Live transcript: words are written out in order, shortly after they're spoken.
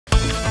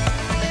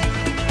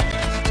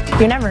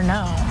You never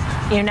know.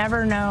 You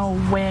never know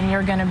when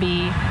you're going to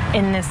be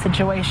in this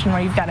situation where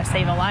you've got to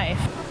save a life.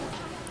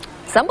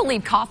 Some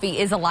believe coffee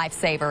is a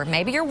lifesaver.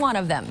 Maybe you're one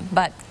of them.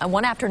 But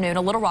one afternoon,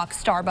 a Little Rock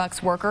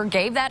Starbucks worker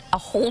gave that a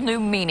whole new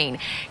meaning.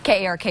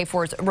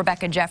 KARK4's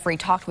Rebecca Jeffrey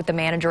talked with the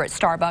manager at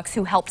Starbucks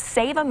who helped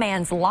save a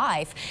man's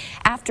life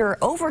after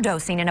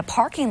overdosing in a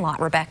parking lot.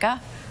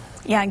 Rebecca?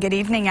 Yeah, good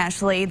evening,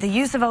 Ashley. The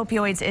use of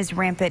opioids is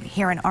rampant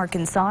here in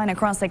Arkansas and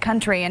across the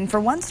country. And for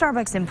one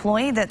Starbucks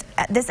employee,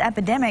 this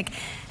epidemic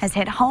has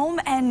hit home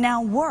and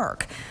now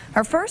work.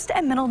 Her first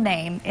and middle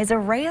name is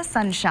Araya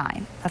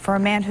Sunshine. But for a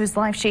man whose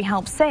life she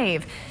helped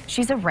save,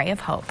 she's a ray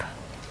of hope.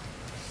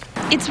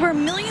 It's where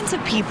millions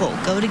of people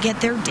go to get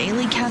their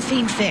daily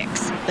caffeine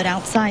fix. But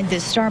outside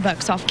this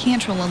Starbucks off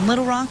Cantrell in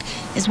Little Rock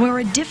is where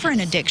a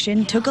different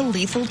addiction took a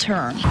lethal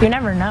turn. You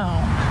never know.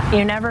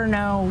 You never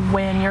know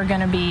when you're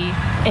going to be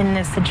in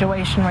this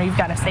situation where you've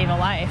got to save a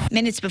life.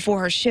 Minutes before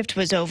her shift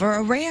was over,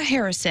 Araya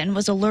Harrison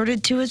was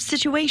alerted to a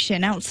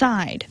situation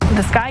outside.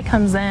 This guy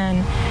comes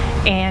in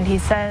and he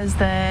says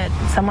that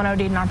someone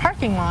OD'd in our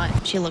parking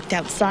lot. She looked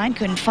outside,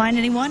 couldn't find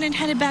anyone, and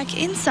headed back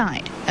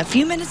inside. A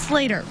few minutes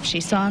later,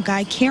 she saw a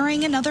guy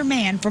carrying another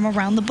man from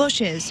around the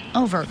bushes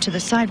over to the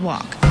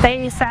sidewalk.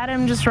 They sat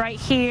him just right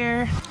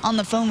here. On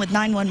the phone with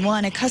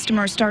 911, a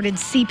customer started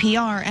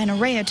CPR, and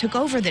Araya took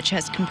over the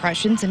chest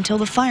compressions until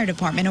the fire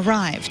department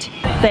arrived.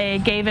 They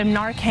gave him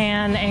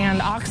Narcan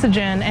and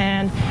oxygen,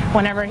 and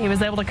whenever he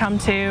was able to come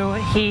to,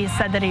 he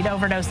said that he'd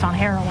overdosed on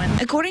heroin.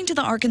 According to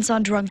the Arkansas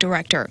drug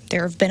director,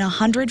 there have been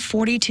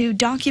 142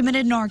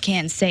 documented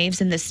Narcan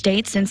saves in the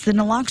state since the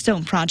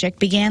naloxone project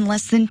began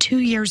less than 2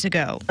 years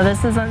ago.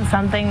 This isn't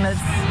something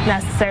that's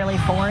necessarily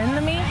foreign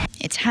to me.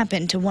 It's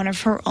happened to one of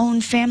her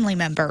own family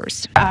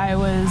members. I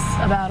was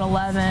about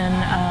 11.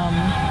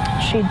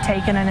 She'd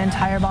taken an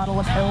entire bottle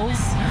of pills,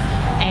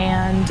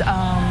 and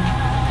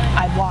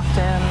I'd walked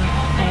in,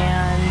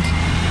 and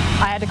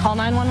I had to call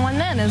 911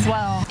 then as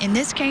well. In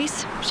this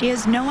case, she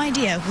has no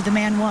idea who the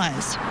man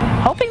was.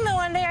 Hoping that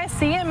one day I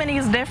see him and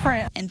he's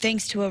different. And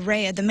thanks to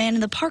Araya, the man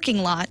in the parking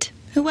lot,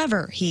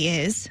 whoever he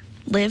is,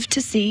 lived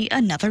to see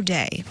another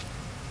day.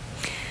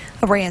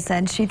 Araya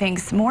said she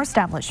thinks more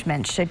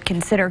establishments should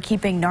consider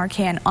keeping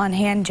Narcan on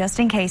hand just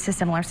in case a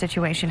similar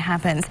situation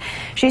happens.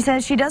 She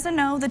says she doesn't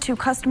know the two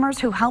customers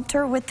who helped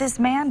her with this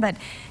man, but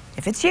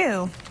if it's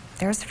you,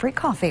 there's free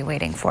coffee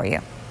waiting for you.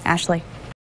 Ashley.